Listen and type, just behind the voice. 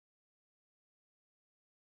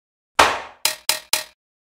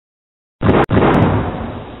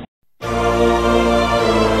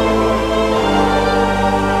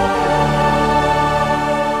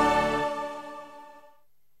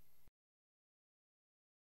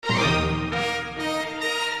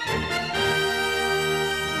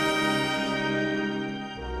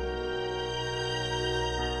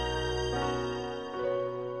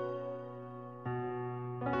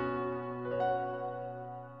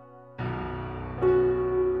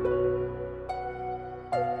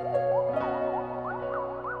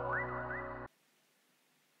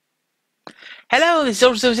this is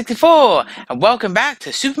Ultra64, and welcome back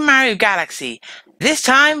to Super Mario Galaxy. This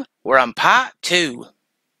time, we're on part 2.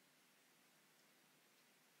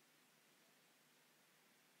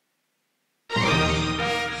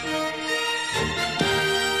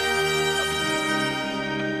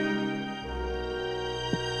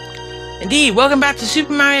 Indeed, welcome back to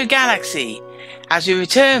Super Mario Galaxy, as we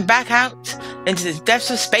return back out into the depths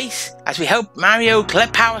of space as we help Mario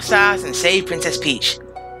collect power stars and save Princess Peach.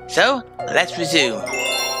 So, let's resume.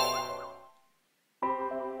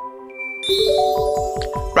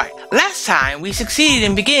 Right, last time we succeeded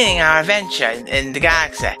in beginning our adventure in the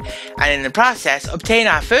galaxy, and in the process obtained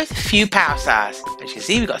our first few power stars. As you can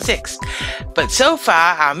see, we got 6. But so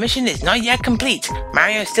far, our mission is not yet complete.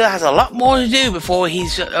 Mario still has a lot more to do before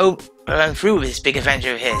he's run through with this big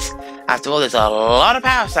adventure of his. After all, there's a lot of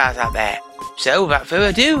power stars out there. So, without further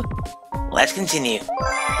ado, let's continue.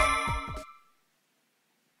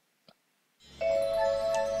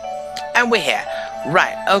 And we're here.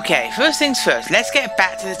 Right, okay, first things first, let's get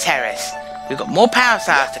back to the terrace. We've got more power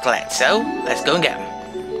stars to collect, so let's go and get them.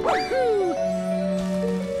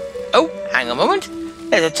 Oh, hang on a moment.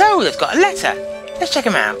 There's a toad that's got a letter. Let's check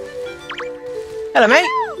him out. Hello, mate.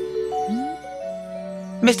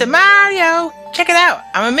 Mr. Mario, check it out.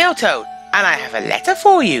 I'm a mail toad, and I have a letter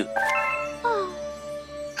for you.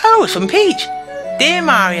 Oh, it's from Peach. Dear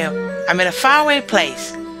Mario, I'm in a faraway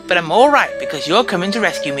place, but I'm alright because you're coming to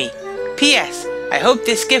rescue me. P.S. I hope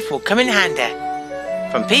this gift will come in handy.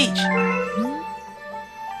 From Peach.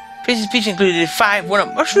 Princess Peach included 5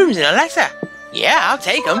 1-up mushrooms in a letter. Yeah, I'll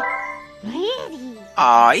take them.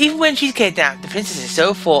 Aw, even when she's kidnapped, the princess is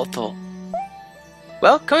so thoughtful.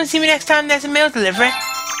 Well, come and see me next time there's a mail delivery.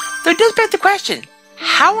 Though it does beg the question,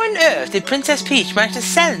 how on earth did Princess Peach manage to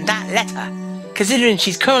send that letter, considering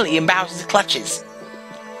she's currently in Bowser's clutches?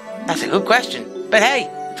 That's a good question. But hey,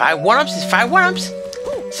 5 1-ups is 5 1-ups.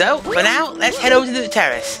 So, for now, let's head over to the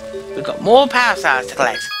terrace. We've got more power stars to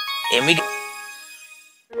collect. In we go.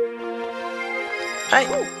 Right.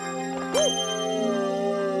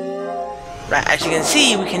 Right, as you can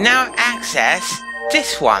see, we can now access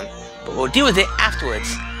this one. But we'll deal with it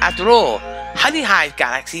afterwards. After all, Honey Hive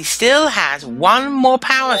Galaxy still has 1 more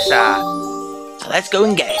power star. So let's go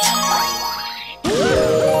and get it.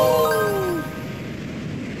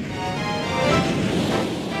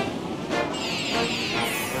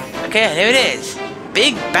 Okay, and here it is.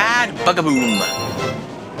 Big Bad Bugaboom.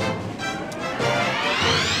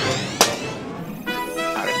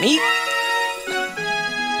 Pardon me.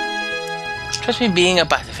 Trust me being a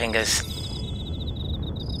Butterfingers.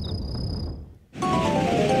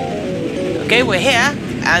 Okay, we're here,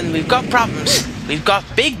 and we've got problems. We've got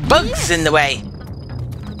big bugs in the way.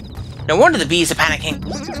 No wonder the bees are panicking.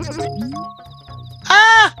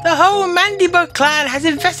 Ah! The whole Mandybug clan has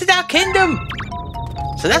infested our kingdom!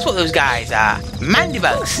 So that's what those guys are.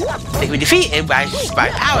 Mandybugs. They can be defeated by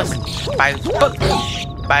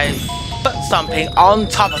butt stomping on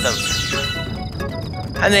top of them.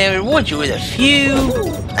 And they reward you with a few...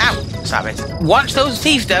 Ow! Stop it. Watch those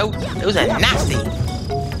teeth though. Those are nasty.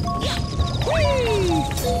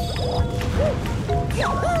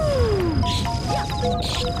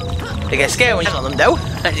 They get scared when you on them though,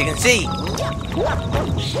 as you can see.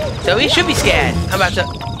 So he should be scared. I'm about to...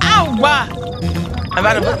 Ow! I'm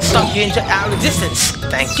about to stomp you out of existence.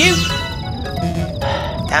 Thank you.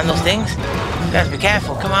 Damn those things. You have to be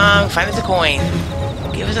careful. Come on, find us a coin.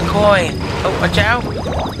 Give us a coin. Oh, watch out.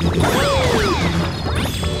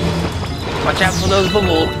 Watch out for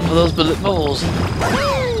those bubbles.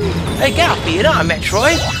 Hey, get off me, you're not a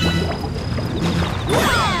Metroid.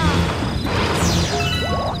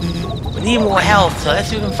 We need more health, so let's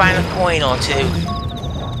see if we can find a coin or 2.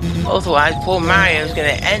 Otherwise, poor Mario's going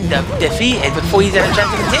to end up defeated before he's had a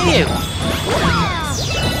chance to continue.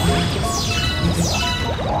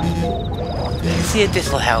 Let's see if this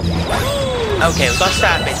will help. Okay, we've got to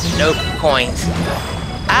start this. Nope, coins.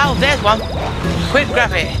 Ow, there's one. Quick,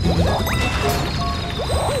 grab it.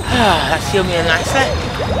 That's healed me nicely.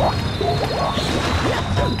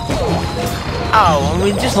 Oh, and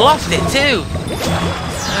we just lost it too.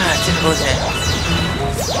 Typical, isn't it?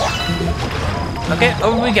 Okay,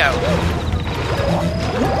 over we go.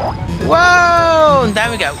 Whoa! And there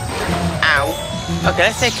we go. Ow. Okay,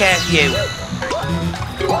 let's take care of you.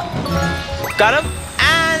 Got him.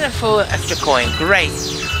 And a full extra coin. Great.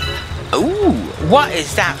 Ooh, what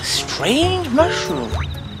is that strange mushroom?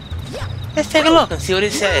 Let's take a look and see what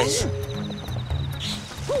it says.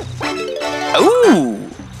 Ooh!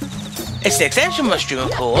 It's the extension mushroom,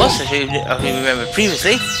 of course, as we remember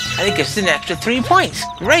previously, and it gives us an extra 3 points.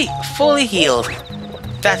 Great, fully healed.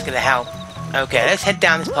 That's gonna help. Okay, let's head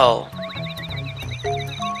down this pole.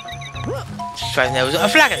 Surprising there was a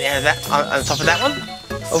flag at the end of that, on the top of that one.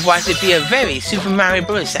 Otherwise it'd be a very Super Mario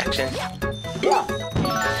Bros. Section.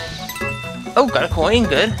 Oh, got a coin,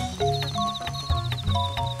 good.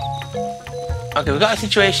 Okay, we've got a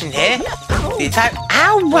situation here. The entire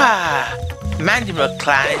Mandibug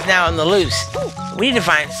clan is now on the loose. We need to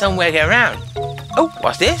find somewhere to get around. Oh,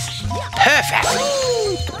 what's this? Perfect!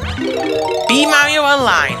 Be Mario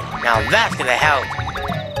Online. Now that's gonna help.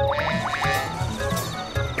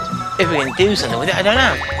 If we can do something with it, I don't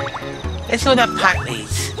know. Let's see where that pipe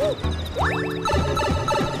leads.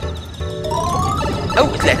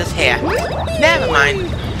 Oh, it's led us here. Never mind.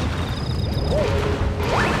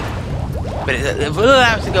 But it will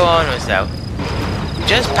allow us to go on or so.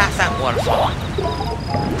 Just past that waterfall.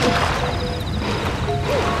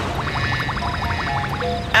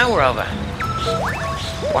 And we're over.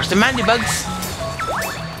 Watch the Mandibugs.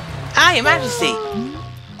 Ah, Your Majesty.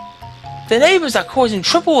 The neighbors are causing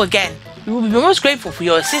trouble again. We will be most grateful for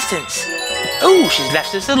your assistance. Oh, she's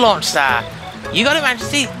left us a launch star. You got it,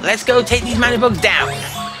 Majesty. Let's go take these Mandibugs down.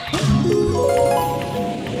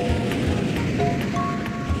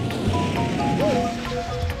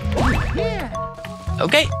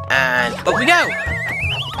 Okay, and up we go.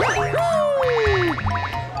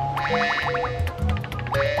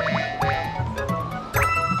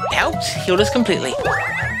 Helped, healed us completely.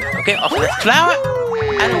 Okay, off with the flower,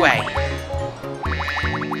 and away.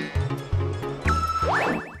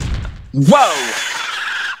 Whoa!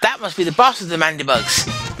 That must be the boss of the Mandibugs.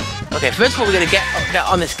 Okay, first of all, we're gonna get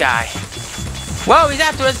on this guy. Whoa, he's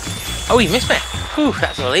after us! Oh, he missed me. Whew,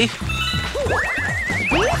 that's a relief.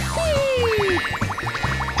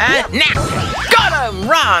 And now, got him!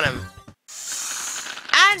 Run him!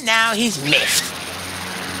 And now he's missed.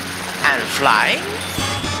 And flying.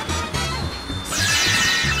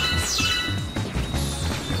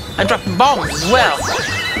 And dropping bombs as well.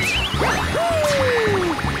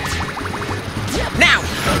 Now!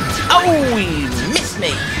 Oh, he missed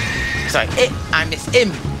me! Sorry, I missed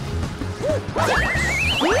him.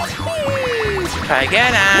 Try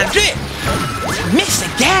again and do it! Missed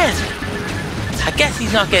again! I guess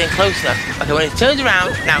he's not getting close enough. Okay, when he turns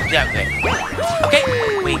around, now get over it. Okay,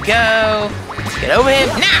 we go. Get over him.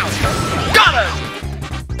 Now! Got him!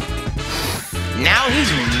 Now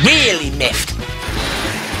he's really miffed.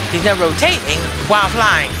 He's now rotating while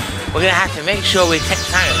flying. We're going to have to make sure we take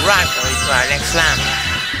time it right going to our next slam.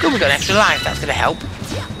 Good, we've got an extra life. That's going to help.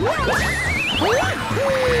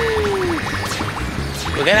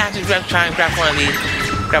 We're going to have to try and grab one of these.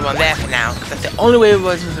 Grab one there for now. Because that's the only way we're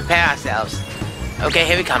going to prepare ourselves. Okay,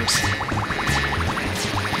 here he comes.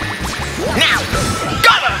 Now!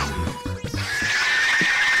 Got him!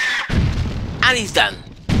 And he's done.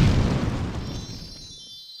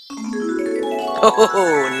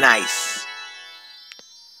 Oh, nice.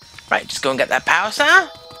 Right, just go and get that power star.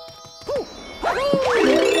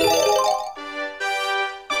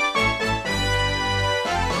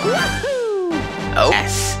 Oh,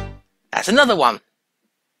 yes. That's another one.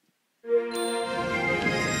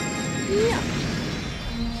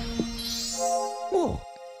 Oh,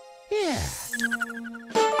 yeah.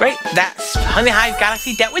 Great, that's Honey Hive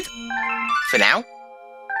Galaxy dealt with. For now.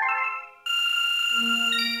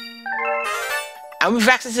 And we've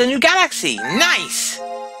accessed a new galaxy. Nice!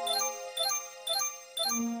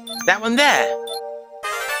 That one there.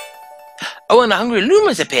 Oh, and the Hungry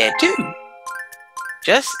Luma's appeared too.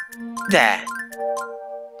 Just there.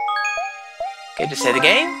 Okay, just say the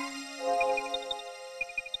game.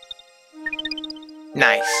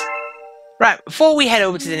 Nice. Right, before we head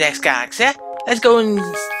over to the next galaxy, let's go and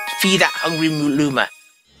feed that Hungry Luma.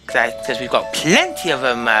 Because we've got plenty of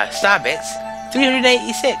star bits.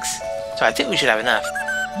 386. So I think we should have enough.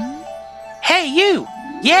 Hey, you!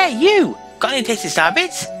 Yeah, you! Got any tasty star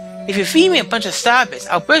bits? If you feed me a bunch of star bits,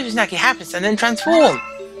 I'll burst with snacky happiness and then transform.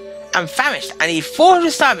 I'm famished. I need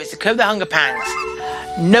 400 star bits to curb the hunger pangs.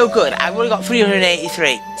 No good. I've only got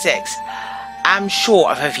 386. I'm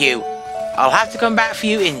short of a few. I'll have to come back for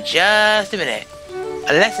you in just a minute.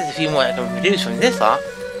 Unless there's a few more I can produce from this lot.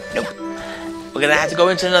 Nope. We're gonna have to go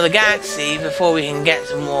into another galaxy before we can get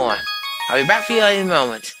some more. I'll be back for you in a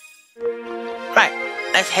moment. Right,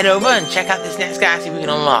 let's head over and check out this next galaxy we can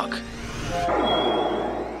unlock.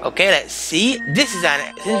 Okay, let's see. This is our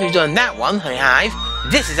since we've done that one, Honey Hive,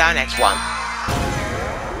 this is our next one.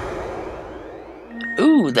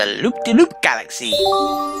 Ooh, the Loop-de-Loop Galaxy.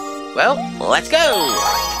 Well, let's go!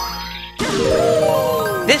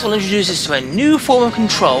 This will introduce us to a new form of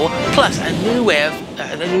control, plus a new way of,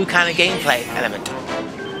 a new kind of gameplay element.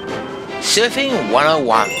 Surfing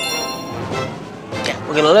 101. Yeah,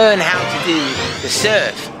 we're going to learn how to do the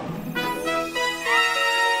surf.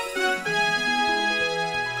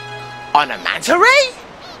 On a manta ray?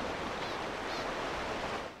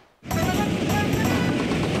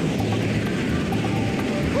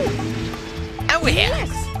 And we're here.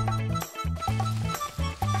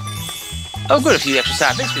 Oh, good, a few extra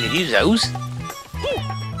star bits, we could use those.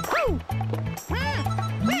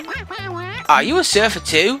 Are you a surfer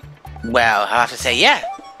too? Well, I'll have to say yeah.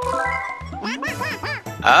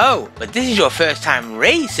 Oh, but this is your first time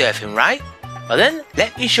ray surfing, right? Well then,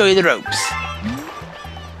 let me show you the ropes.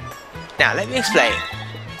 Now, let me explain.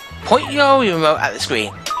 Point your remote at the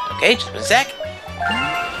screen. Okay, just 1 sec.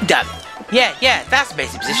 Done. Yeah, that's the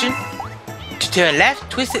basic position. To turn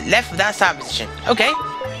left, twist it left with that start position. Okay.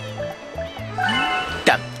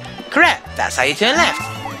 Done. Correct, that's how you turn left.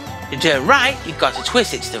 To turn right, you've got to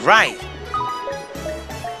twist it to the right.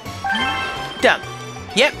 Done.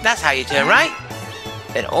 Yep, that's how you turn right.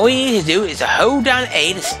 Then all you need to do is to hold down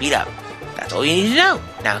A to speed up. That's all you need to know.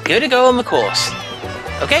 Now give it a go on the course.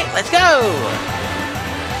 Okay, let's go!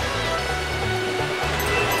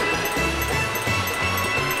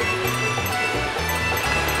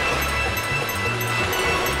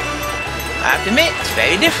 I have to admit, it's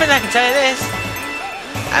very different, I can tell you this.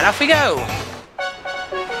 And off we go.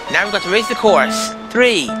 Now we've got to race the course.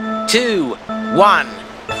 3, 2, 1.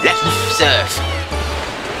 Let's surf.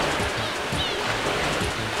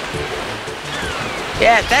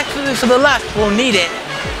 Yeah, thankfully for the luck, we'll need it.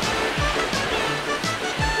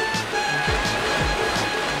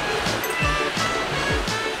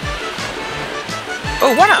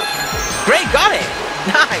 Oh, 1 up! Great, got it!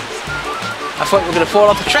 Nice! I thought we were going to fall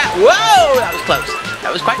off the track. Whoa! That was close. That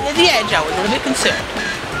was quite near the edge. I was a little bit concerned.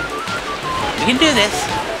 We can do this.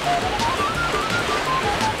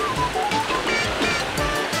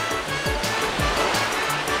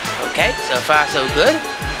 Okay, so far so good.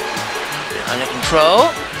 Under control.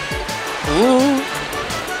 Ooh.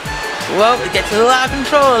 Well, it gets a little out of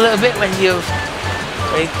control a little bit when you're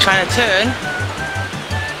trying to turn.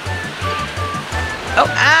 Oh,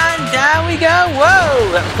 and down we go.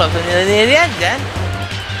 Whoa, that was close near the edge then.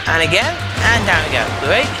 And again, and down we go.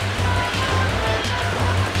 Great.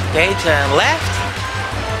 Okay, turn left.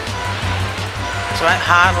 That's right,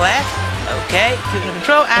 hard left. Okay, keep under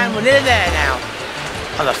control, and we're nearly there now.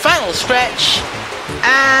 On the final stretch.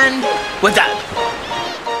 And we're done.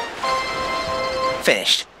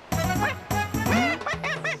 Finished.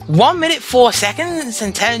 1 minute 4 seconds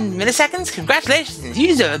and 10 milliseconds. Congratulations, you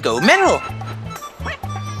deserve a gold medal.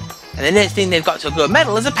 And the next thing they've got to a gold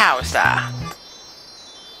medal is a power star.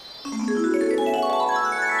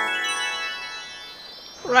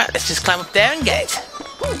 Right, let's just climb up there and get it.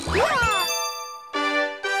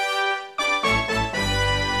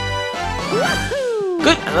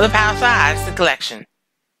 Good, another power star adds to the collection.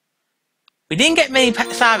 We didn't get many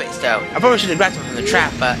star bits though. I probably should have grabbed them from the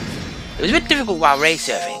trap, but it was a bit difficult while ray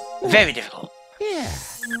surfing. Very difficult. Yeah.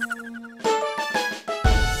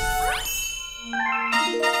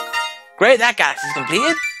 Great, that galaxy is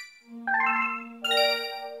completed.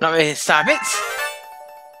 Not many star bits.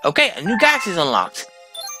 Okay, a new galaxy is unlocked.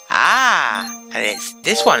 Ah, and it's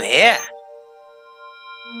this one here.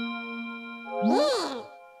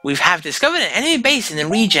 We have discovered an enemy base in the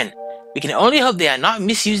region. We can only hope they are not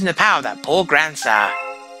misusing the power of that poor Grand Star.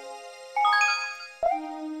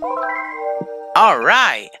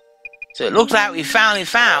 Alright, so it looks like we finally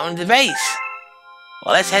found the base.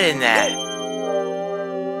 Well, let's head in there.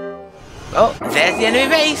 Well, there's the enemy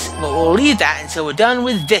base, but we'll leave that until we're done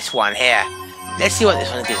with this one here. Let's see what this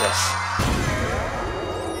one gives us.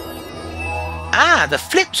 Ah, the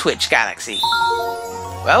flip switch galaxy.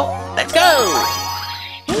 Well, let's go!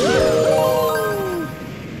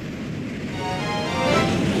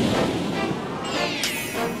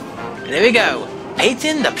 There we go,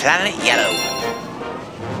 painting the planet yellow.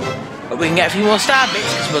 But we can get a few more star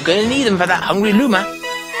bits because we're going to need them for that hungry Luma.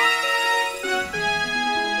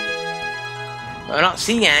 We're not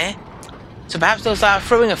seeing any, so perhaps they'll start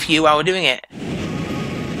throwing a few while we're doing it.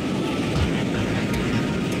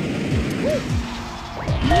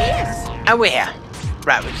 Yes. And we're here.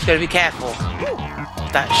 Right, we're just going to be careful.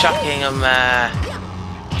 That shocking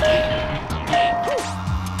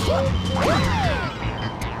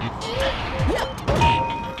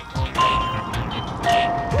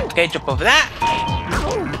Okay, jump over that.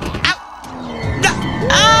 Ow! No!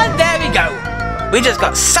 And there we go. We just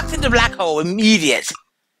got sucked into the black hole immediate.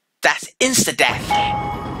 That's insta-death.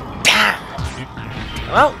 Damn.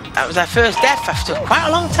 Well, that was our first death after quite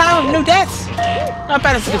a long time with no deaths. Not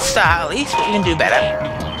bad as a good start at least, but we can do better.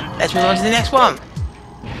 Let's move on to the next one.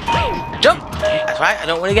 Jump! That's right, I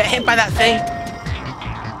don't want to get hit by that thing.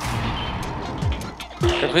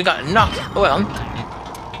 Because we got knocked. Hold on.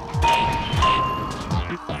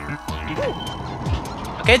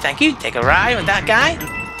 Okay, thank you. Take a ride with that guy.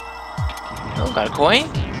 Oh, got a coin.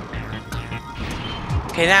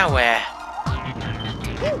 Okay, now where?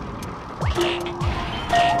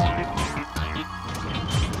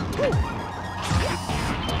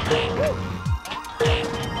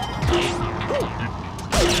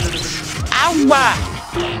 Ow!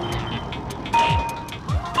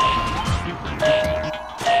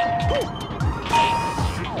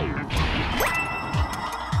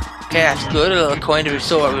 Okay, that's good. A little coin to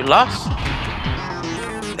restore what we lost.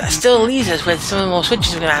 That still leaves us with some more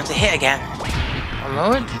switches we're going to have to hit again. One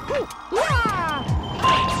moment.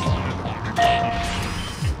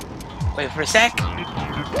 Wait for a sec.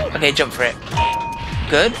 Okay, jump for it.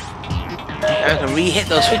 Good. Now we can re-hit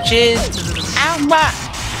those switches. Ow!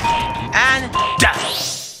 And done!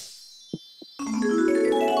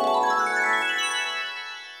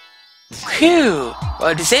 Phew! Well,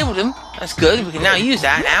 I disabled them. That's good. We can now use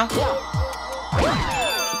that now.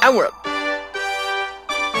 And we're up.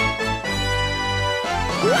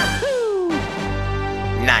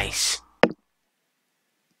 Nice.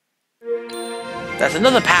 That's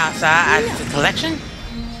another power star added to the collection.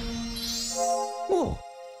 Oh,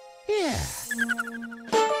 yeah.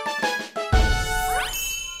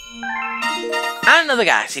 And another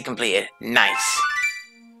galaxy completed. Nice.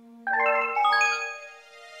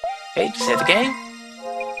 Okay, just save the game.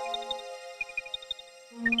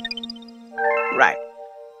 Right.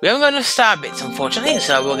 We haven't got enough star bits, unfortunately,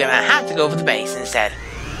 so we're gonna have to go for the base instead.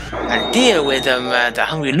 And deal with the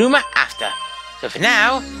Hungry Luma after. So for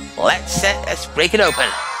now, let's break it open.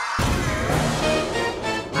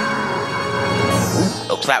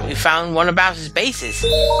 Looks like we found one of Bowser's bases.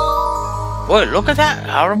 Boy, look at that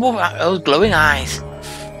horrible, those glowing eyes.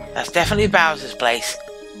 That's definitely Bowser's place.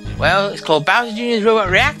 Well, it's called Bowser Jr.'s Robot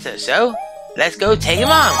Reactor, so let's go take him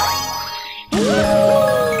on.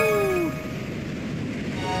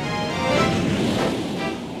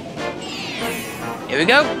 Here we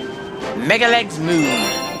go. Megaleg's Moon.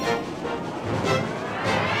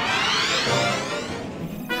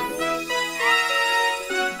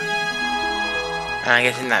 And I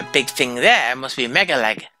guess in that big thing there must be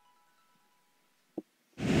Megaleg.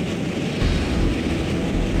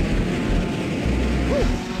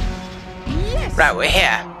 Right, we're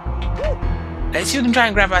here. Let's see if we can try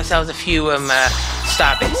and grab ourselves a few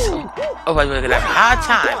star bits. Otherwise we're gonna have a hard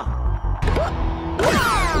time.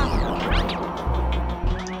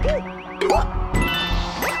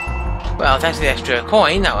 Well, thanks to the extra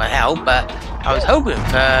coin, that will help, but I was hoping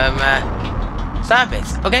for star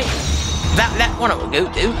bits. Okay, that one will go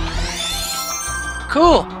do.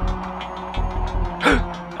 Cool.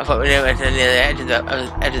 I thought we were near the edge of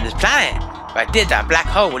this planet. If I did, that black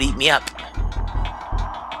hole would eat me up.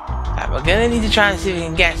 We're gonna need to try and see if we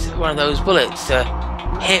can get one of those bullets to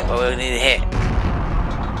hit what we need to hit.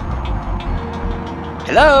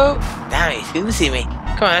 Hello? Damn it, he's good to see me.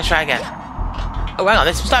 Come on, let's try again. Oh, hang on,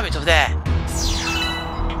 there's some star bits over there.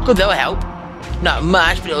 Good, that'll help. Not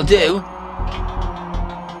much, but it'll do.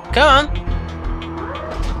 Come on.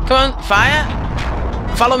 Come on, fire.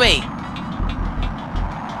 Follow me.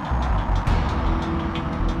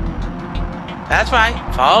 That's right,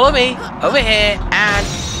 follow me. Over here, and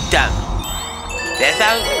done. There's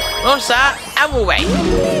our launch star, and we'll wait.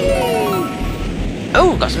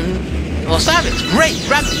 Oh, got some more star bits. Great,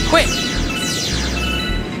 grab them, quick.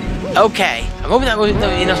 Okay, I'm hoping that will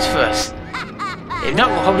be enough for us. If not,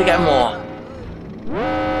 we'll probably get more.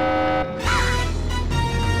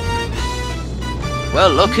 Well,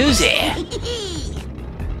 look who's here.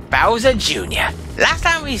 Bowser Jr. Last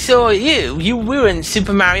time we saw you, we were in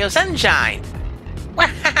Super Mario Sunshine.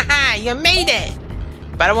 You made it!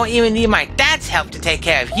 But I won't even need my dad's help to take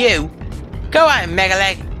care of you. Go out,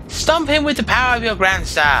 Megaleg. Stomp him with the power of your Grand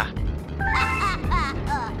Star.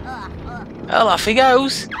 Well, off he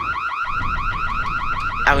goes.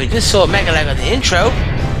 And we just saw Megaleg on the intro.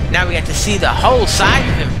 Now we get to see the whole side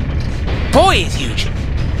of him. Boy, he's huge.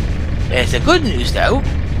 There's the good news, though.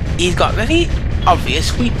 He's got very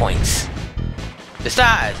obvious weak points. For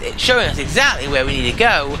starters, it's showing us exactly where we need to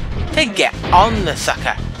go to get on the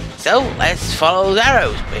sucker. So let's follow those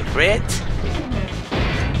arrows. Wait for it.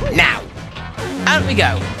 Now, out we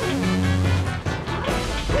go.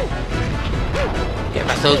 Get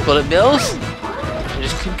past those bullet bills. And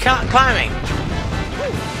just keep climbing.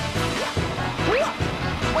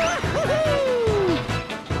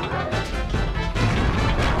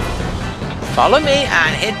 Follow me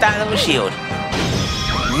and hit that little shield.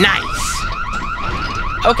 Nice.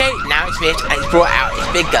 Okay, now it's finished and it's brought out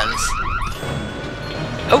its big guns.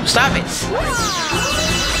 Oh, stop it!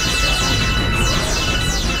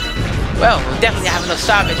 Well, we'll definitely have enough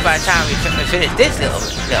star bits by the time we finish this little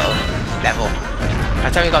level. By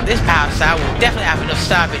the time we got this power star, we'll definitely have enough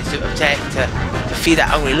star bits to feed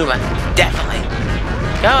that hungry Luma. Definitely.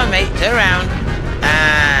 Come on, mate, turn around.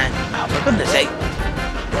 And oh, for goodness sake.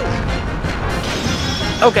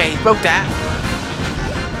 Okay, broke that.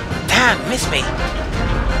 Damn, missed me.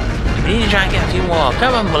 We need to try and get a few more.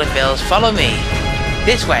 Come on, bullet bills, follow me.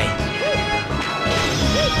 This way.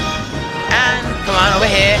 And come on, over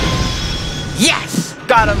here. Yes!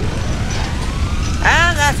 Got him!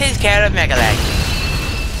 And that takes care of Megaleg.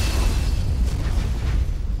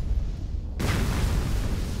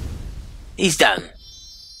 He's done.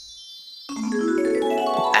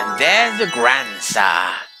 And there's the Grand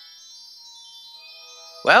Star.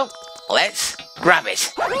 Well, let's grab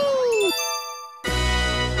it.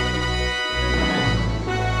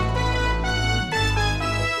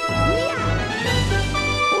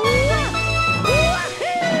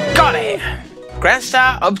 Got it! Grand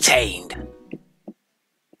Star obtained.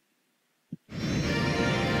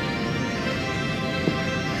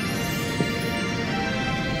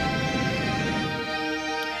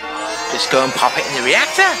 Just go and pop it in the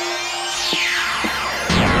reactor.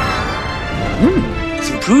 It's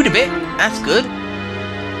improved a bit. That's good.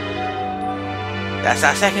 That's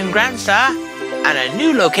our second Grand Star, and a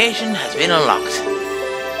new location has been unlocked.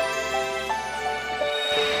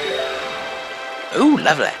 Ooh,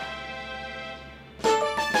 lovely.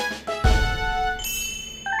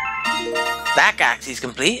 That galaxy is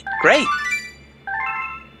complete. Great.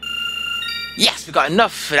 Yes, we've got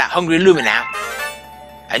enough for that hungry Luma now.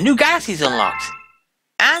 A new galaxy is unlocked.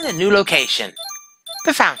 And a new location.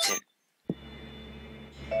 The fountain.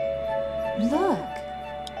 Look.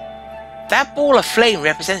 That ball of flame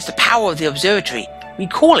represents the power of the observatory. We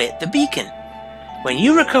call it the beacon. When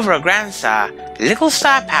you recover a Grand Star, the little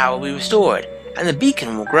star power will be restored, and the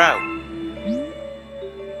beacon will grow.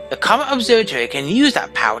 The Comet Observatory can use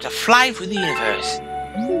that power to fly through the universe.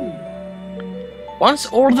 Once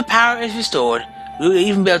all of the power is restored, we will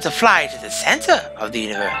even be able to fly to the center of the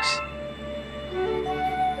universe.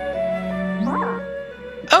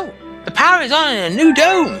 Oh, the power is on in a new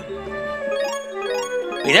dome.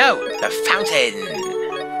 We know, the fountain.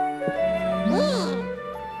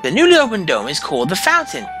 The newly opened dome is called the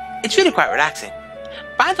fountain. It's really quite relaxing.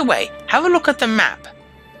 By the way, have a look at the map.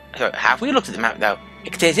 Sorry, have we looked at the map though?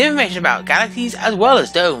 It contains information about galaxies as well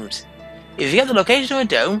as domes. If you get the location of a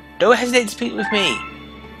dome, don't hesitate to speak with me.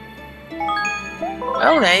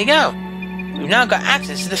 Well, there you go. We've now got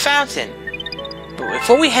access to the fountain. But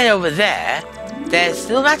before we head over there, there's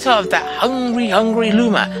still that of that hungry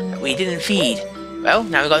Luma that we didn't feed. Well,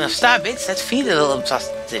 now we've got enough star bits, let's feed the little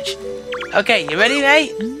sausage. Okay, you ready,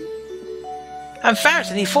 mate? I'm Ferris,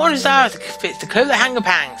 I need 400 stars to curve the hanger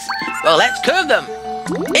pangs. Well, let's curve them.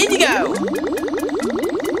 In you go.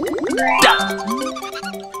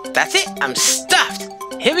 Done. That's it, I'm stuffed.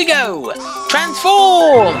 Here we go.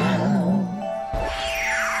 Transform.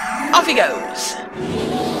 Off he goes.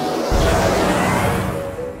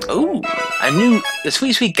 Ooh, the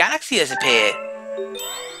sweet galaxy has appeared.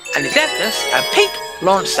 And it's left us a pink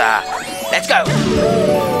launch star. Let's go.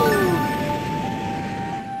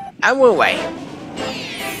 And we're away.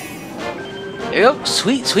 Here we go,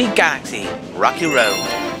 sweet galaxy, rocky road.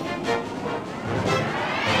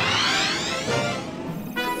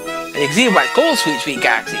 And you can see why it's called sweet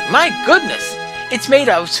galaxy. My goodness, it's made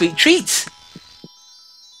of sweet treats.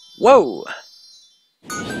 Whoa.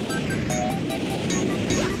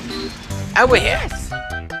 And we're here.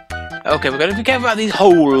 Okay, we're going to be careful about these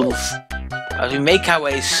holes as we make our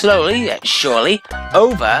way slowly, yet surely,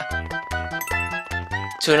 over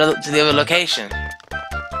to the other location.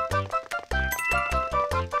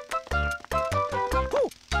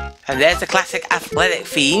 And there's the classic athletic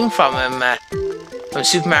theme from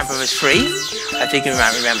Super Mario Bros. 3. I think you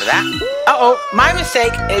might remember that. Uh-oh, my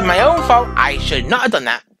mistake. It's my own fault. I should not have done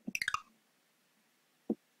that.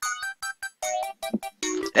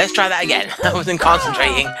 Let's try that again. I wasn't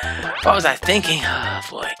concentrating. What was I thinking? Oh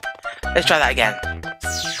boy. Let's try that again.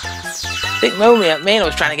 I think Mano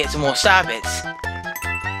was trying to get some more star bits.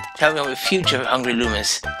 Help me out with future hungry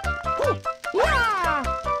Lumas.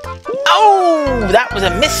 Oh! That was a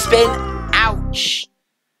misspin. Ouch.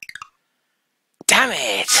 Damn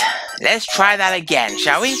it. Let's try that again,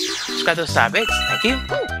 shall we? Let's grab those star bits. Thank you.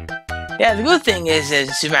 Yeah, the good thing is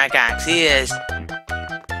Super Mario Galaxy is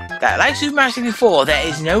that, like Super Mario 64, there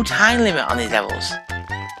is no time limit on these levels.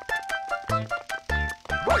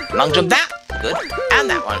 Long jump that. Good. And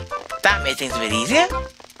that one. That made things a bit easier.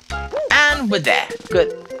 And we're there.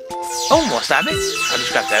 Good. Oh, more star bits. I'll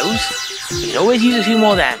just grab those. You can always use a few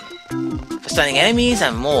more of them for stunning enemies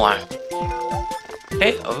and more.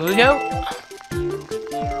 Okay, over we go.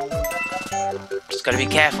 Just gotta be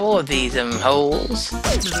careful of these holes.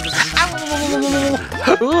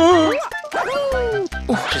 Ooh,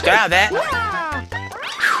 just got out of there.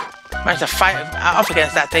 Managed to fight off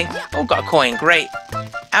against that thing. Oh, got a coin, great.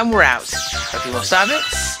 And we're out. A few more star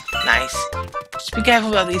bits. Nice. Just be careful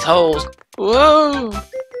about these holes. Whoa!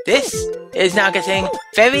 This is now getting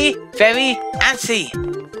very, very antsy.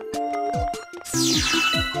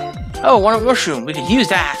 Oh, one mushroom. We could use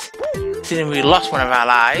that. Considering we lost one of our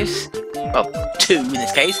lives. Well, 2 in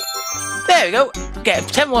this case. There we go. Get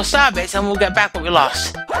 10 more star bits and we'll get back what we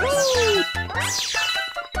lost.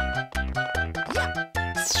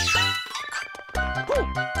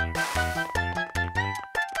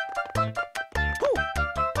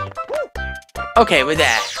 Okay, we're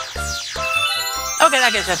there. Okay, that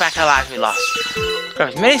gets us back our lives we lost. Grab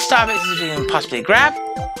as many star bits as we can possibly grab.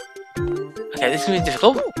 Okay, this is going to be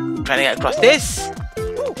difficult. I'm trying to get across this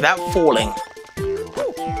without falling.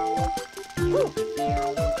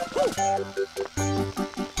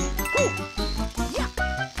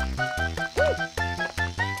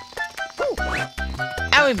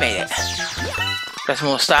 And we made it. Got some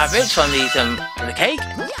more star bits from these from the cake.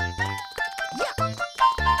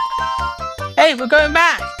 Hey, we're going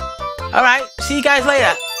back. Alright, see you guys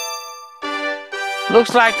later.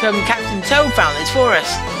 Looks like Captain Toad found this for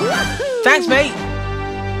us. Thanks, mate.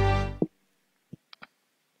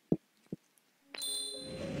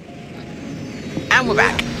 And we're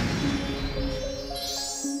back.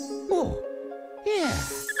 Oh, yeah.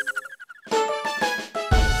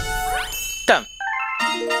 Done.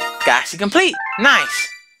 Galaxy complete. Nice.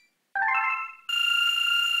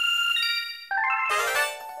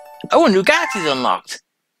 Oh, a new galaxy's unlocked.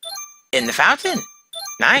 In the fountain.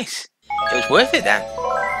 Nice. It was worth it then.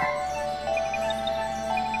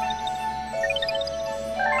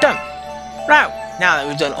 Done. Right, now that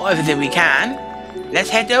we've done everything we can, let's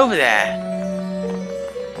head over there.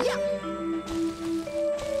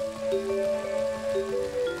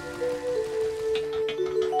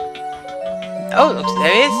 Oh, look,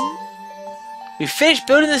 there he is. We've finished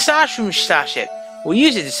building the starship. We'll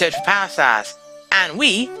use it to search for power stars. And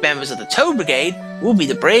we, members of the Toad Brigade, will be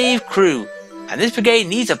the brave crew. And this brigade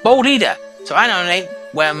needs a bold leader, so I nominate,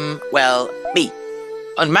 well, me.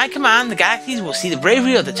 On my command, the galaxies will see the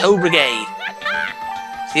bravery of the Toad Brigade.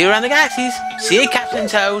 See you around the galaxies. See you, Captain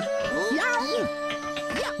Toad.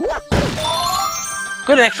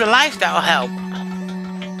 Good, an extra life, that'll help.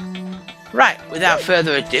 Right, without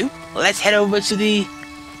further ado, let's head over to the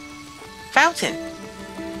fountain.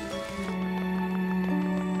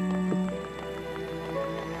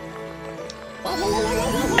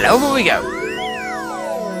 And over we go.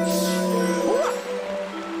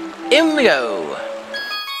 In we go.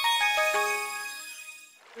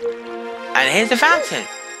 And here's the fountain.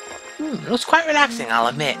 Looks quite relaxing, I'll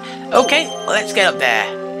admit. Okay, let's get up there.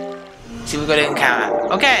 See what we've got to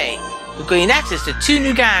encounter. Okay, we've gained access to 2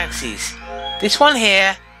 new galaxies. This one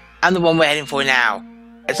here, and the one we're heading for now.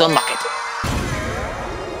 Let's unlock it.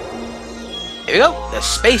 Here we go, the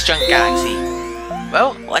Space Junk Galaxy.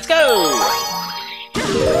 Well, let's go!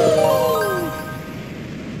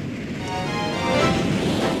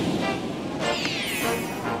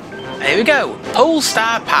 And here we go, Pole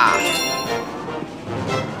Star Path.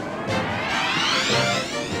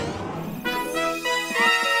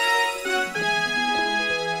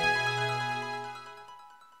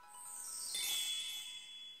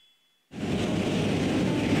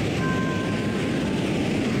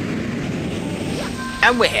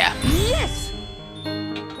 And we're here. Yes.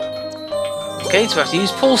 Okay, so we have to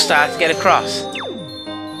use Pole Star to get across.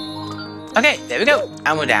 Okay, there we go.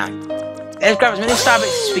 And we're down. Let's grab as many star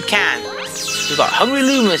bits as we can. We've got hungry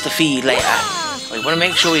Lumas to feed later. We want to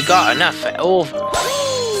make sure we've got enough for all of them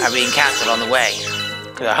are being cancelled on the way.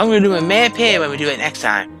 Because a hungry Luma may appear when we do it next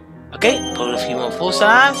time. Okay, pull a few more Pole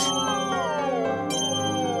Stars.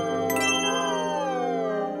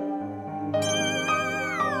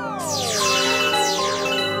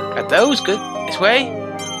 Got those, good. This way.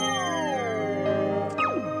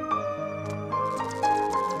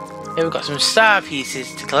 Here we've got some star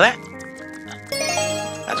pieces to collect.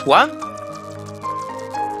 That's 1.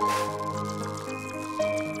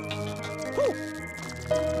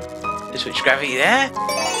 Just switch gravity there.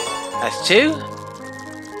 That's 2.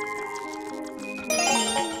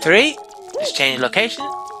 3. Just change location.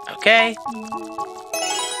 Okay.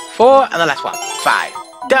 4, and the last one. 5.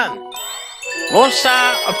 Done. Launch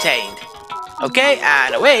star obtained. Okay,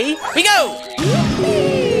 and away we go!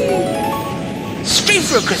 Straight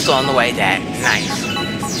for a crystal on the way there. Nice.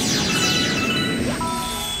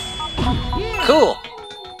 Cool.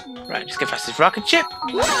 Right, Just get past this rocket ship.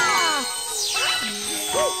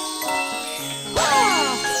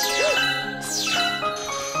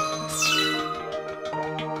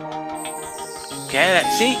 Okay,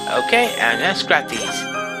 let's see. Okay, and let's grab these.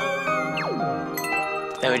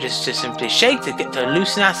 Then we just simply shake to get to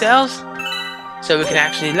loosen ourselves, so we can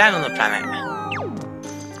actually land on the planet.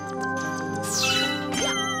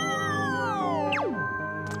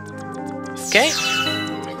 Okay.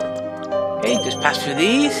 Okay, just pass through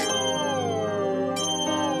these.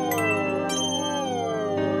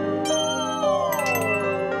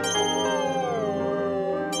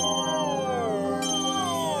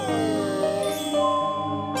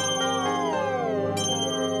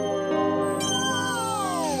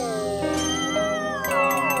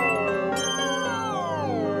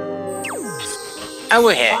 And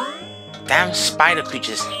we're here. Damn spider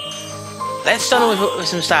creatures. Let's stun them with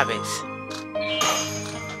some star bits.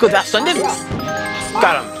 Good, that stunned him.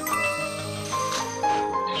 Got him.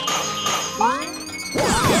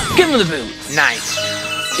 Give him the boot. Nice.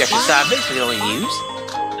 The extra star bits we can only use.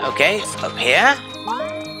 Okay, up here.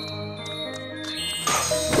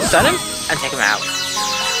 Stun him and take him out.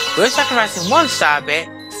 We're sacrificing one star bit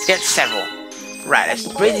to get several. Right, let's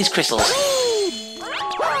break these crystals.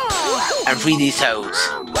 And free these toads.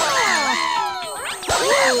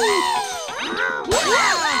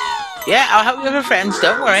 Yeah, I'll help you with your friends,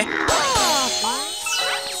 don't worry.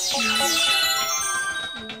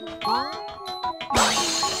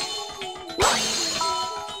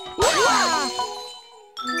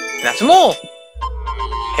 That's them all.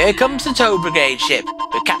 Here comes the Toad Brigade ship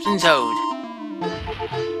with Captain Toad.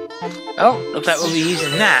 Oh, looks like we'll be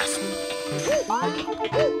using that.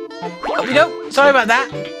 Up we go. Sorry about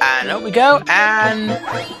that. And up we go. And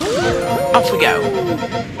off we go.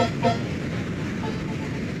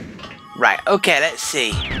 Right. Okay. Let's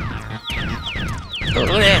see. Oh,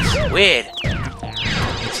 look at this. Weird.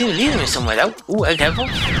 It seems to lead me somewhere though. Ooh, careful.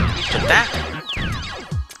 Took that.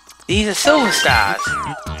 These are silver stars.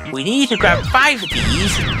 We need to grab 5 of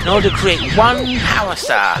these in order to create 1 power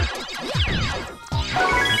star.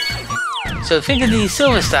 So think of these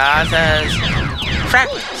silver stars as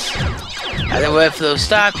fragments. And then work for those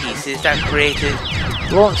star pieces that created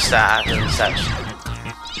launch stars and such.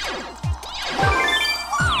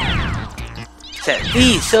 So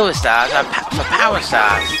these silver stars are for power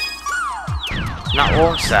stars, not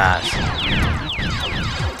launch stars.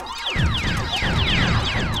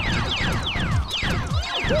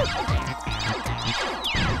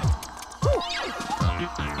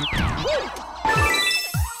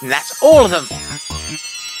 And that's all of them.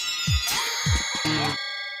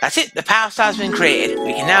 That's it, the power star's been created.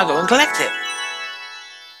 We can now go and collect it.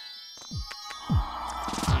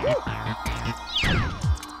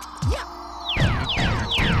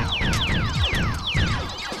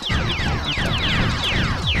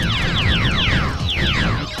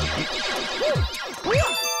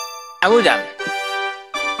 And we're done.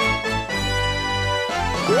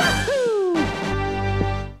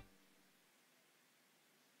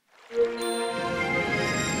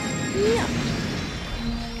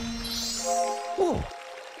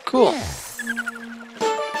 Cool.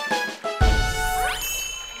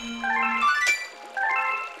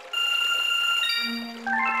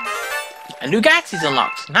 A new galaxy's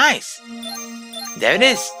unlocked. Nice. There it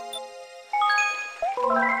is.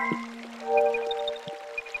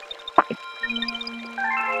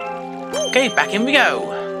 Okay, back in we go.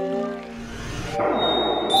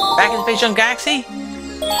 Back in Space Junk Galaxy.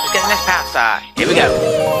 Let's get the next power star. Here we go.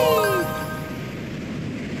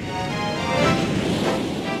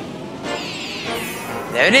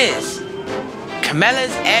 There it is.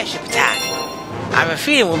 Camela's airship attack. I have a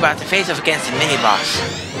feeling we're about to face off against a mini-boss.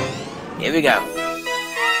 Here we go.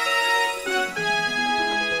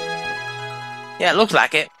 Yeah, it looks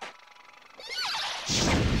like it.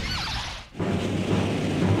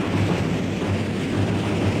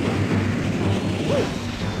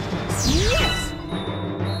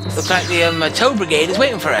 Looks like the Toad Brigade is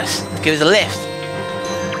waiting for us to give us a lift.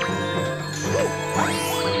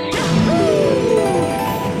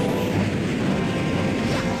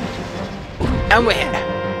 And we're here.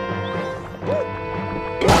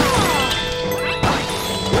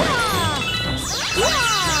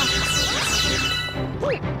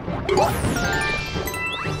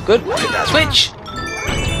 Good, flip that switch.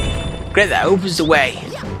 Great, that opens the way.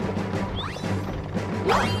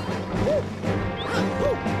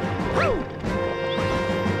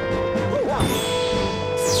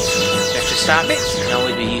 Extra star bits can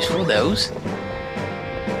always be useful, those.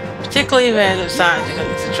 Particularly if they're starting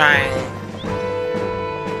to try and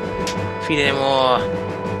feed any more.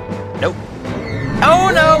 Nope.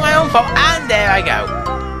 Oh no, my own fault. And there I go.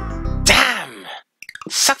 Damn!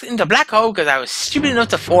 Sucked it into a black hole because I was stupid enough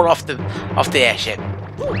to fall off the airship.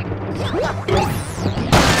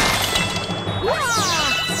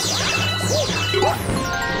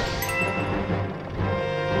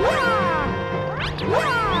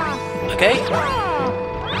 Okay.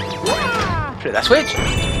 Flip that switch,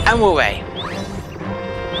 and we're away.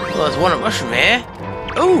 Well, there's one mushroom here.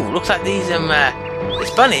 Oh, looks like these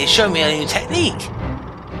this bunny is showing me a new technique.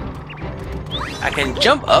 I can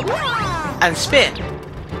jump up and spin,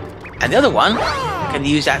 and the other one can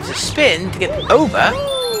use that to spin to get over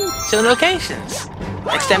certain locations.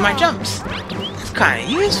 Extend my jumps. It's kind of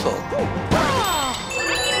useful.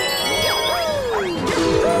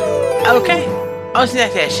 Okay, on to the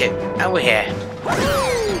next airship, and we're here.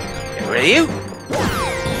 Get rid of you.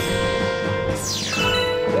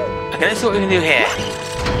 Okay, let's see what we can do here.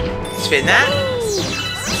 Spin that.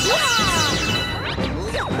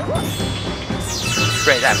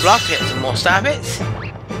 Break that block to get some more star bits. Knock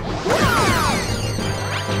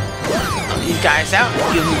these guys out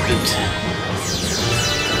and give them a boot.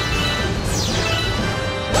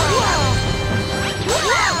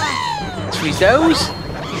 Let's freeze those.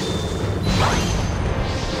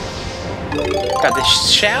 Grab the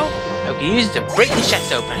shell, and we can use it to break the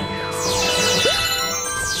chest open.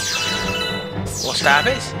 More star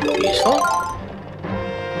bits, useful.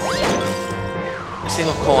 A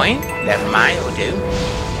single coin, never mind, it will do.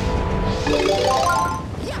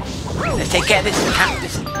 Let's take care of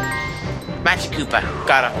this Magic Koopa.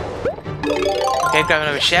 Got him. Okay, grab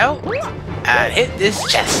another shell, and hit this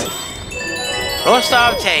chest. Raw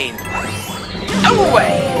star obtained.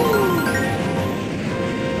 Away!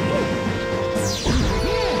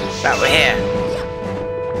 Right, we're here.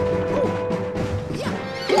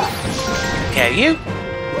 Okay, you.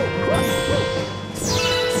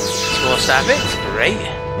 Small star bits, great.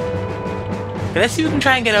 Okay, let's see if we can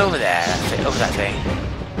try and get over there, over that thing.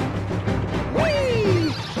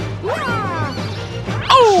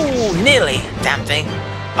 Oh, nearly, damn thing.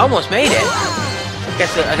 Almost made it. I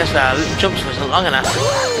guess our jumps wasn't long enough.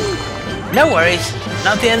 No worries,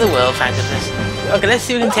 not the end of the world, thank goodness. Okay, let's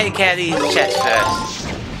see if we can take care of these chests first.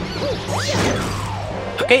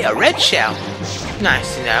 Okay, a red shell.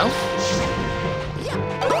 Nice to know.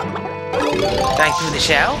 Thank you for the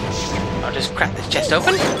shell. I'll just crack this chest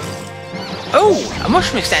open. Oh, a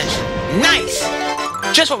mushroom extension. Nice!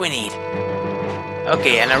 Just what we need.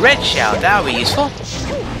 Okay, and a red shell. That'll be useful.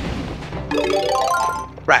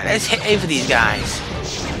 Right, let's hit A for these guys.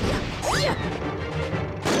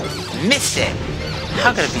 Missed it.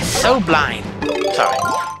 How could I be so blind? Sorry.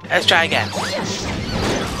 Let's try again.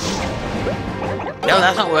 No,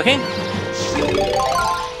 that's not working.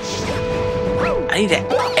 I need to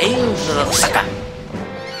aim for the little sucker.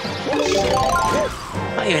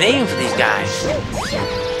 Not even aiming for these guys.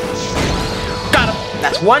 Got him!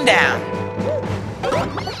 That's one down.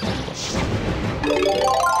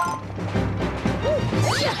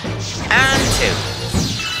 And two.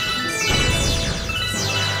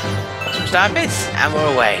 Got some star bits, and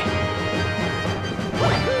we're away.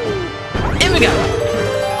 Here we go.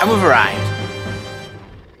 And we've arrived.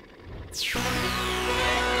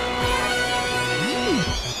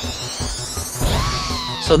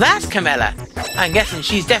 So that's Camilla. I'm guessing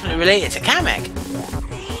she's definitely related to Kamek.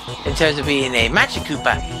 In terms of being a Magic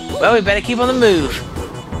Koopa. Well, we better keep on the move.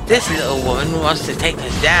 This little woman wants to take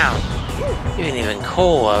us down. You didn't even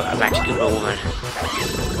call a Magic Koopa woman.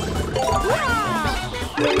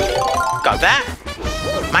 Got that?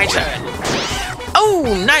 My turn. Oh,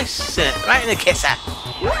 nice! Right in the kisser.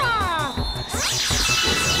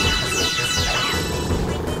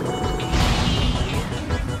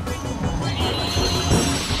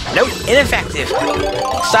 Nope, ineffective.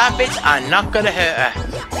 Star bits are not gonna hurt her.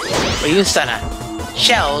 Or even stun her.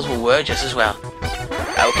 Shells will work just as well.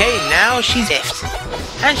 Okay, now she's iffed.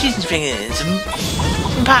 And she's bringing in some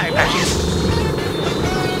party patches.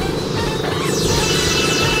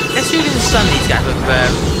 Let's see if we can stun these guys with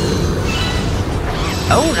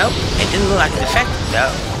oh no, it didn't look like it affected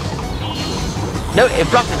though. No, it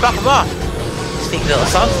blocked them off. Sneaky little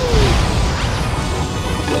sods.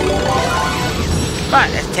 Right,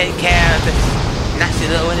 let's take care of this nasty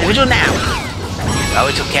little individual now. Oh,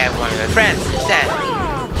 we took care of one of her friends instead.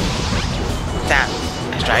 Damn.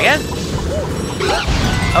 Let's try again.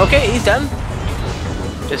 Okay, he's done.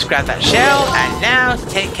 Just grab that shell, and now to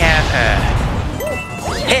take care of her.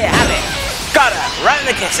 Here, have it. Got her, right in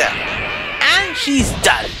the kisser. And she's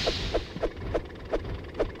done.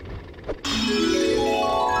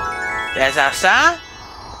 There's our star.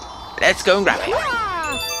 Let's go and grab it.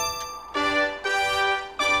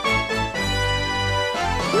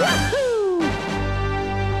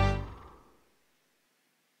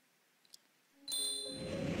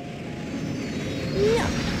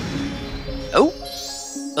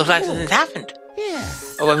 like something's happened. Yeah.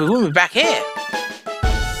 Oh, well, we wouldn't be back here.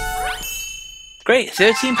 Great,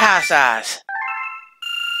 13 power stars.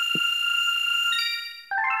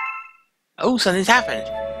 Oh, something's happened.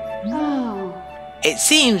 Oh. It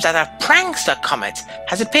seems that a prankster comet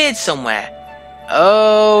has appeared somewhere.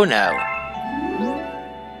 Oh no.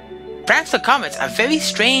 Prankster comets have very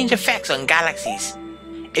strange effects on galaxies.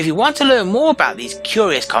 If you want to learn more about these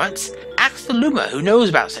curious comets, ask the Luma who knows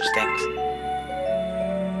about such things.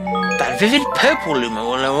 That vivid purple Luma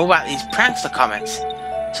will know more about these prankster comets.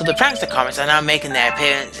 So the prankster comets are now making their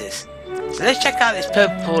appearances. So let's check out this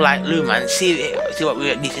purple light Luma and see what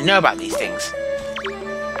we need to know about these things.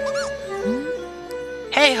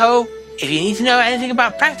 Hey ho! If you need to know anything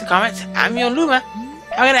about prankster comets, I'm your Luma.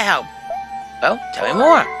 How can I help? Well, tell me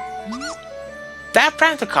more. That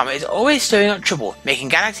prankster comet is always stirring up trouble, making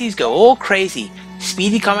galaxies go all crazy.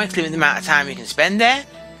 Speedy comets limit the amount of time you can spend there.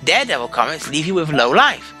 Daredevil comets leave you with low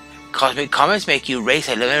life. Cosmic comets make you race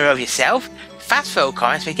a limit of yourself. Fast forward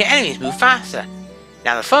comets make your enemies move faster.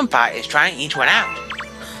 Now the fun part is trying each one out.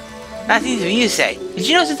 That's easy for you to say. Did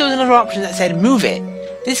you notice there was another option that said move it?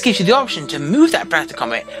 This gives you the option to move that prankster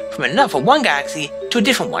comet from one galaxy to a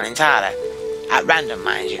different one entirely. At random,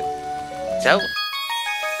 mind you. So,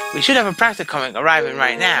 we should have a prankster comet arriving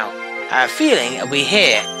right now. I have a feeling it'll be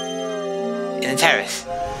here in the Terrace.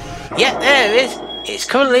 Yeah, there it is. It's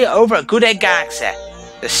currently over at Good Egg Galaxy.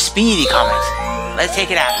 The Speedy Comet. Let's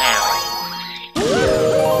take it out now.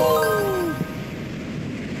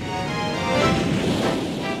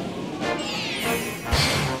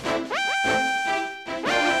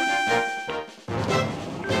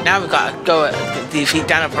 Now we've got to go defeat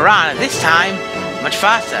Dino Piranha, this time much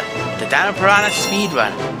faster. The Dino Piranha speed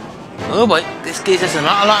run. Oh boy, this gives us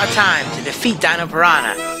not a lot of time to defeat Dino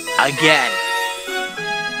Piranha again.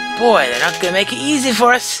 Boy, they're not going to make it easy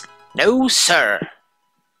for us. No sir.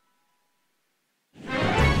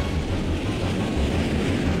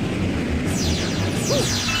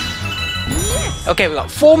 Okay, we've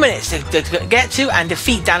got 4 minutes to get to and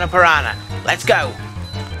defeat Dino Piranha. Let's go.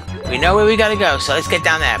 We know where we gotta go, so let's get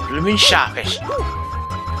down there. Blooming sharpish.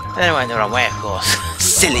 And then I went the wrong way, of course.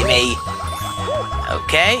 Silly me.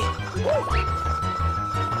 Okay.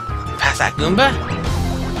 Past that Goomba.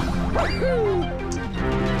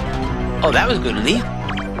 Oh, that was a good leap.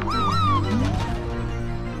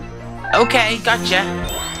 Okay, gotcha.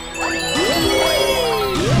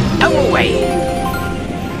 Oh, away.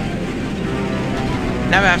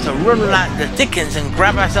 Now we have to run like the dickens and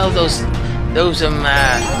grab ourselves those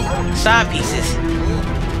star pieces.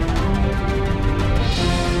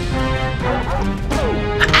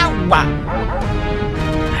 Ow!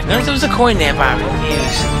 I noticed there was a coin nearby we can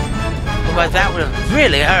use. Otherwise that would have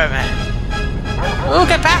really hurt me. Oh,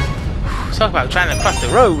 get back! Talk about trying to cross the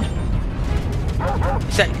road.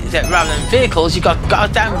 Except rather than vehicles, you got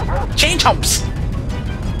goddamn chain chomps.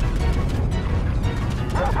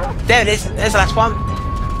 There it is. There's the last one.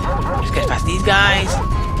 Just get past these guys.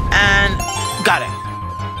 And got it.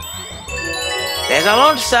 There's our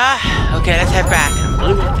launch star. Okay, let's head back.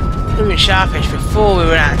 I'm blooming sharpish before we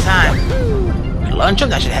run out of time. Launch up,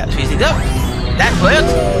 that should help speed things up. That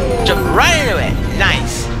worked. Jump right into it.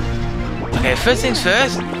 Nice. Okay, first things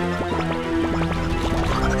first.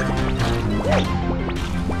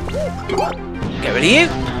 Get rid of you.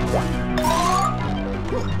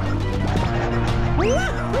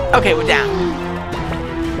 Okay, we're down.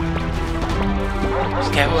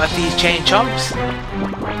 Just careful with these chain chomps.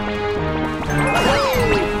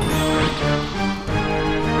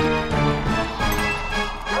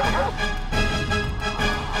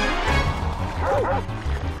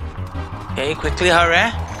 Okay, quickly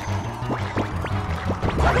hurry.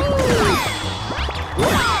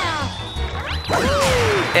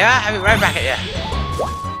 There, I'll have it right back at you.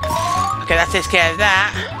 Okay, that takes care of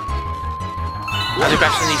that. I'll do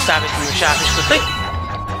grab some of these stabs from the sharpish quickly.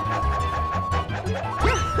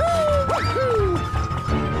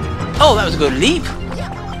 Oh, that was a good leap.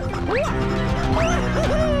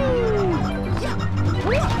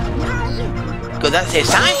 Good, that saves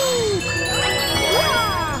time.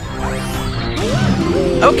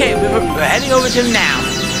 Okay, we're heading over to him now.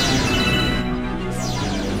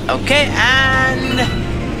 Okay, and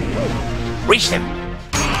reached him.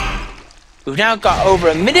 We've now got over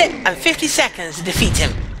 1 minute and 50 seconds to defeat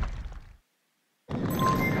him.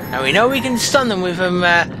 Now we know we can stun them with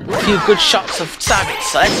a few good shots of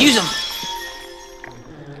targets, so let's use them.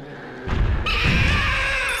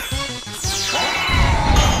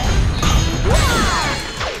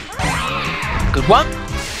 Good one.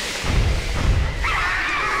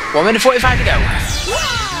 1 minute 45 to go.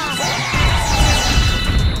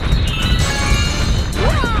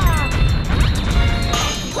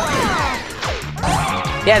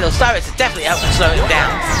 Yeah, those star bits are definitely helping slow it down.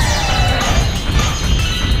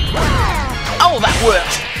 Oh, that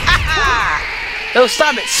worked! Ha ha! Those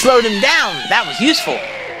star bits slowed him down. That was useful.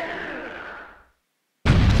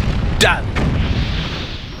 Done.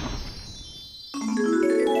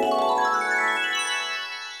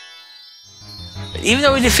 But even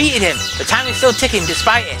though we defeated him, the time is still ticking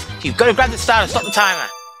despite it. You've got to grab the star and stop the timer.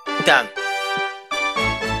 Done.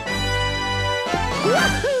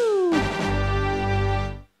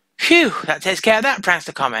 Phew, that takes care of that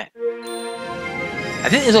prankster Comet. I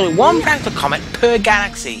think there's only one prankster Comet per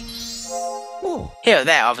galaxy. Here or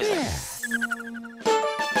there, obviously. Yeah.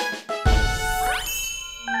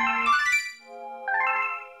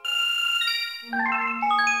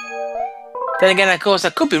 Then again, of course,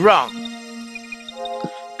 I could be wrong.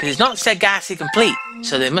 Because it's not said galaxy complete,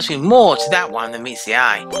 so there must be more to that one than meets the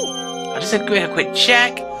eye. I'll just give it a quick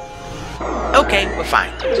check. Okay, we're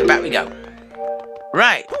fine. So back we go.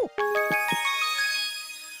 Right.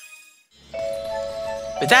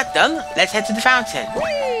 With that done, let's head to the fountain.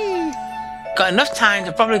 Got enough time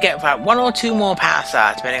to probably get about 1 or 2 more power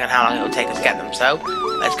stars, depending on how long it'll take us to get them. So,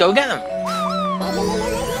 let's go get them.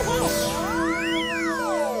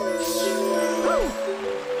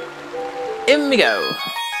 In we go.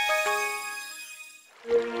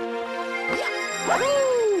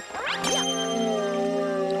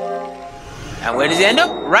 And where does it end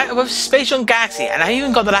up? Right above Space Junk Galaxy, and I haven't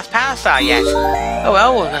even got the last power star yet. Oh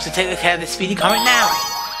well, we'll have to take care of this speedy comet now.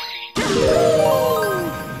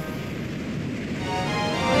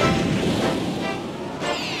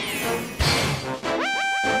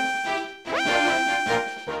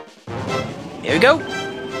 Here we go.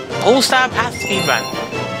 All-star path speed run.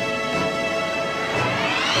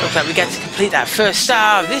 Looks like we get to complete that first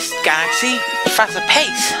star of this galaxy at a faster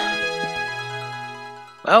pace.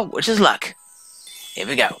 Well, wish us luck. Here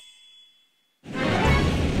we go.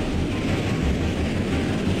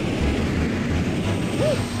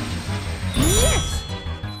 Yes!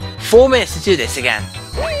 4 minutes to do this again.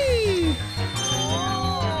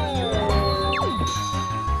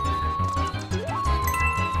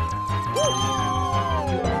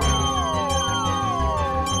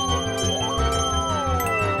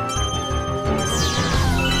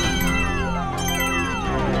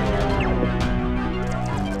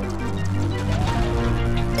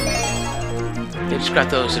 Just grab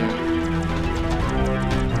those and...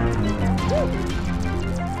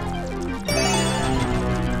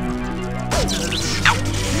 Ow!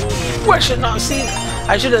 I should not have seen that.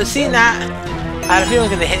 I should have seen that. I had a feeling I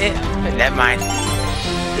was going to hit it, but never mind.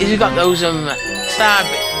 At least we got those star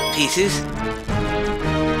pieces.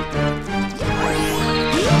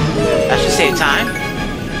 That should save time.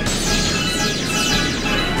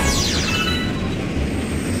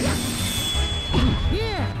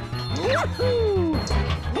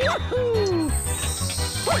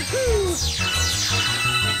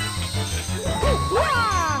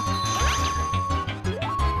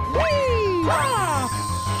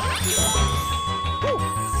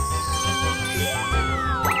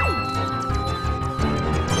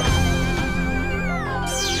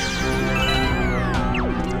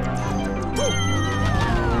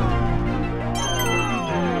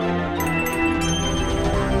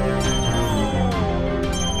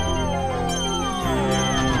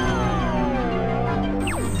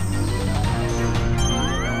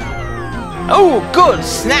 Oh, good!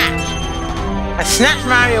 Snatch! I snatched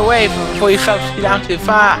Mario away from before he fell down too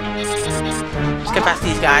far. Let's get past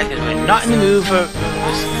these guys because we're not in the mood for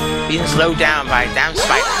being slowed down by damn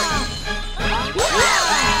spiders.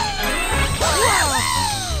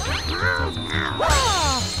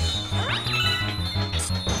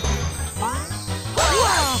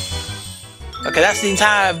 Okay, that's the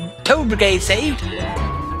entire Toad Brigade saved.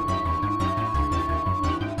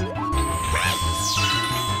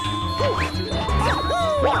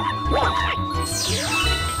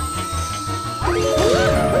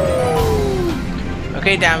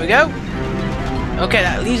 Okay, down we go. Okay,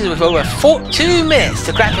 that leaves us with over 2 minutes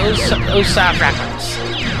to crack those star fragments.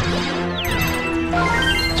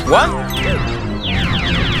 It's 1.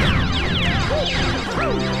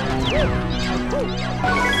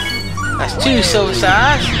 That's 2 silver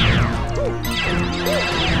stars.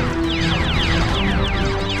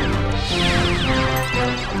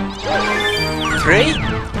 3.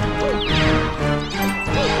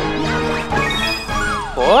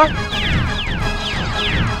 4.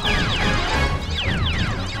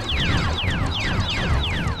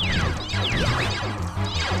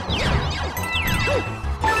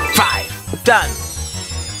 5. Done.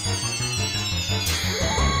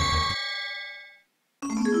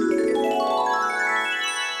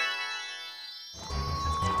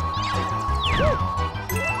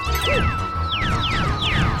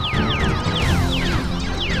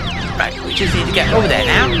 Right, we just need to get over there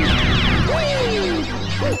now.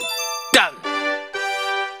 Done!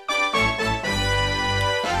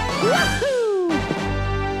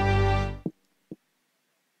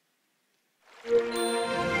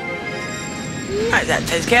 Right, that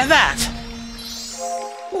takes care of that.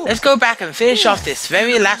 Let's go back and finish off this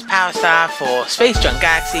very last power star for Space Junk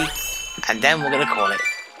Galaxy, and then we're gonna call it.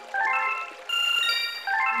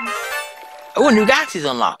 Oh, a new galaxy is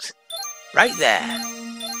unlocked. Right there.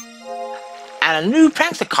 And a new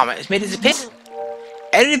prankster comet has made its appearance.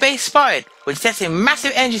 Enemy base spotted, with detecting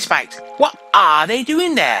massive energy spikes. What are they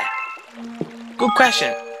doing there? Good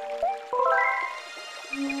question.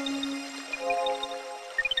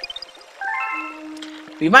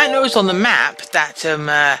 We might notice on the map that,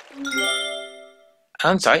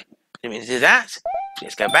 I'm sorry, didn't mean to do that.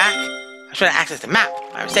 Let's go back. I was trying to access the map,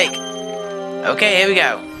 my mistake. Okay, here we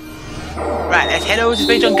go. Right, let's head over to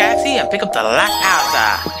Space Junk Galaxy and pick up the last power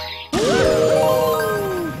star.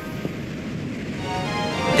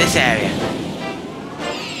 This area.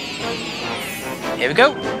 Here we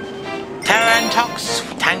go. Terrace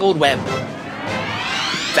Tangled Web.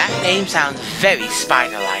 That name sounds very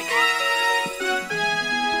spider-like.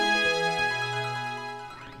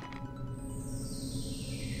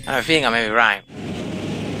 I have a feeling I may be right.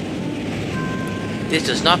 This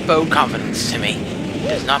does not bode confidence to me. It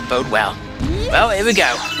does not bode well. Well, here we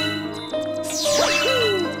go.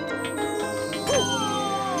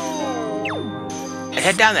 Let's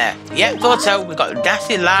head down there. Yep, thought so. We've got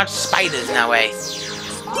nasty large spiders in our way.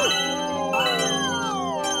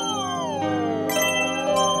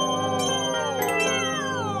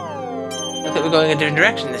 Looks like we're going in a different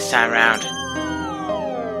direction this time round.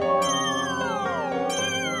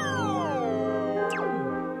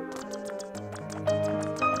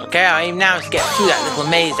 Okay, our aim now is to get through that little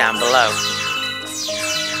maze down below.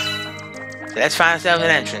 So let's find ourselves an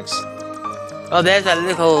entrance. Oh, there's that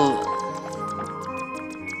little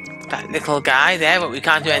guy there, but we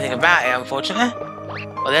can't do anything about it, unfortunately.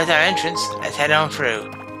 Well, there's our entrance. Let's head on through.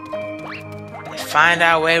 Let's find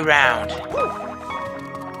our way round.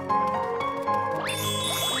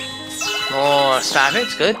 More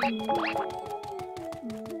starfish, good.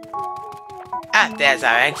 Ah, there's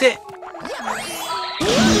our exit.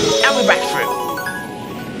 And we're back through.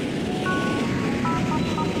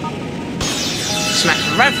 Smash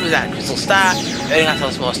right through that crystal star, earning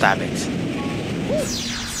ourselves more star bits.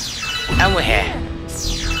 And we're here.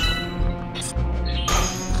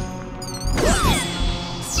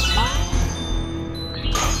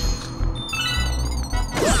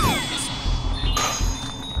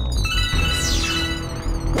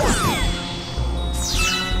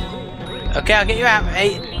 Okay, I'll get you out,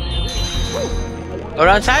 mate. Hold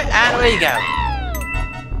on tight, and away you go.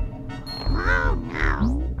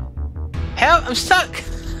 Help, I'm stuck.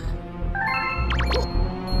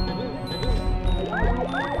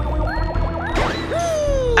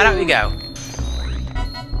 And out we go.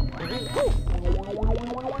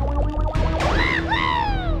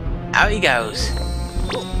 Out he goes.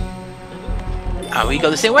 And we go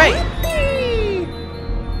the same way.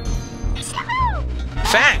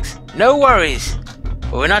 Thanks, no worries.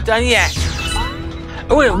 But we're not done yet.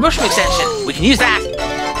 Oh, a mushroom extension! We can use that!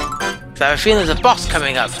 So I have a feeling there's a boss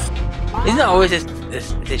coming up. Isn't it always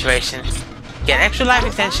this situation? Get an extra life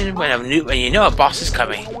extension when you know a boss is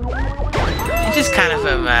coming. It's just kind of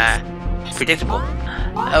predictable.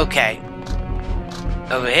 Okay.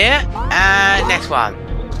 Over here, and next one.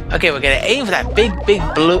 Okay, we're gonna aim for that big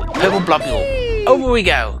blue purple globule. Over we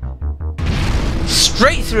go.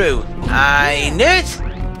 Straight through. I knew it!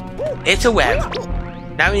 It's a web.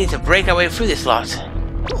 Now we need to break our way through this lot.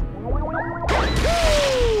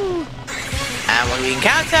 And when we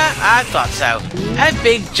encounter, I thought so, a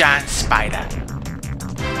big giant spider.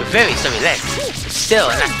 With very stubby legs, but still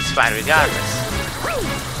an active spider regardless.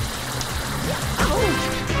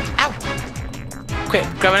 Ow! Quick,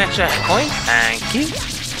 grab an extra coin, thank you.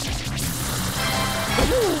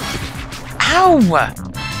 Ow!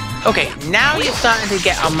 Okay, now you're starting to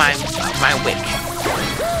get on my wick.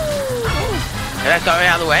 Okay, let's go right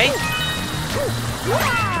out of the way.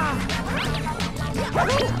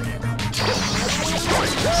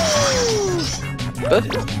 Good.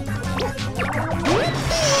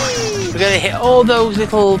 We're gonna hit all those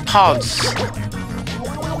little pods. But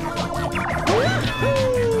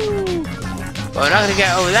we're not gonna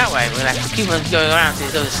get over that way. We're gonna have to keep on going around to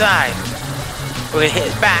the other side. We're gonna hit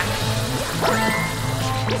it back.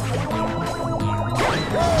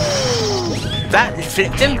 That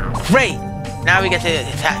flipped him. Great. Now we get to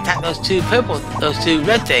attack those two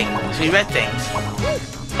red things, 3 red things.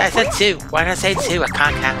 I said 2. Why did I say 2? I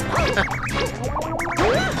can't count.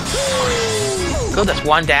 Cool, that's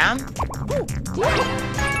one down. 2.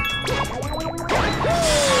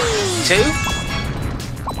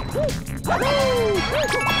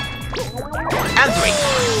 And 3.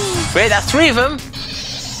 Great, that's 3 of them.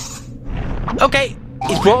 Okay,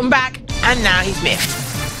 he's brought them back, and now he's miffed.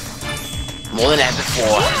 More than ever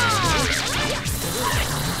before.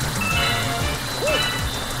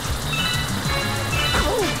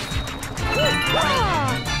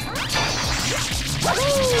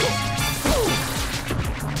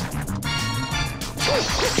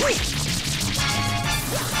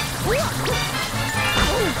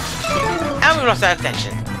 And we lost our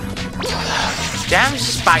attention. Damn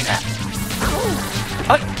spider.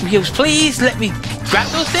 Oh, Wheels, please let me grab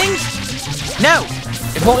those things? No,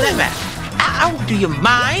 it won't let me. Ow, do you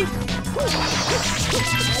mind?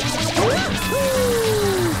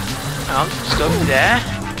 Oh, just go over there.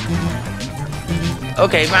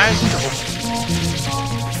 Okay, Mario's control.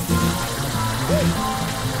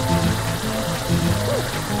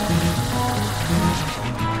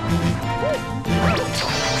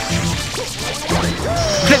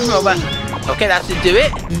 Flip him over. Okay, that should do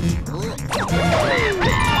it.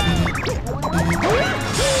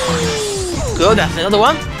 Good, that's another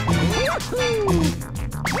one.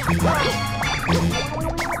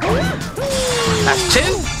 That's 2.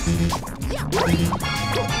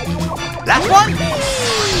 Last one.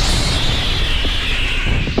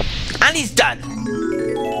 And he's done.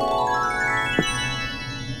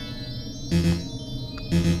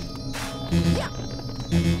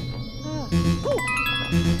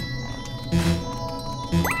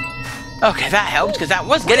 Okay, that helped because that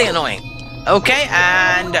was getting annoying. Okay,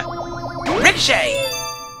 and ricochet.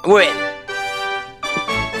 We're in.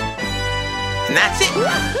 And that's it.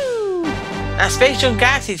 Now Space Junk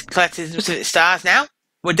Galaxies collected most of its stars now.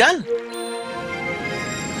 We're done.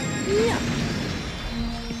 Yeah.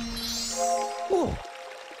 Oh,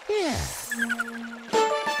 yeah.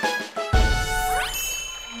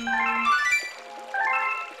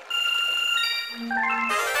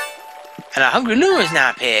 And our hungry lure has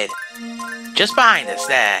now appeared. Just behind us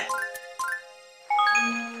there.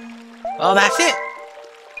 Well, that's it.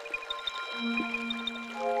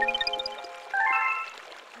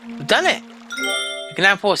 We've done it. We can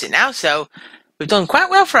now pause it now, so we've done quite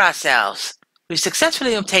well for ourselves. We've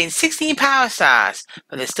successfully obtained 16 power stars,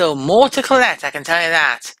 but there's still more to collect, I can tell you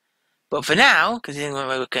that. But for now, considering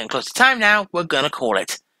we're getting close to time now, we're gonna call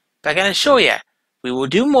it. But I can assure you, we will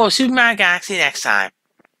do more Super Mario Galaxy next time.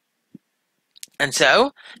 And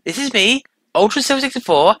so, this is me, Ultra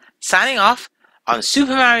 764, signing off on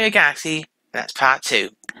Super Mario Galaxy, and that's part 2.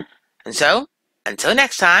 And so, until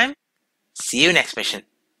next time, see you next mission.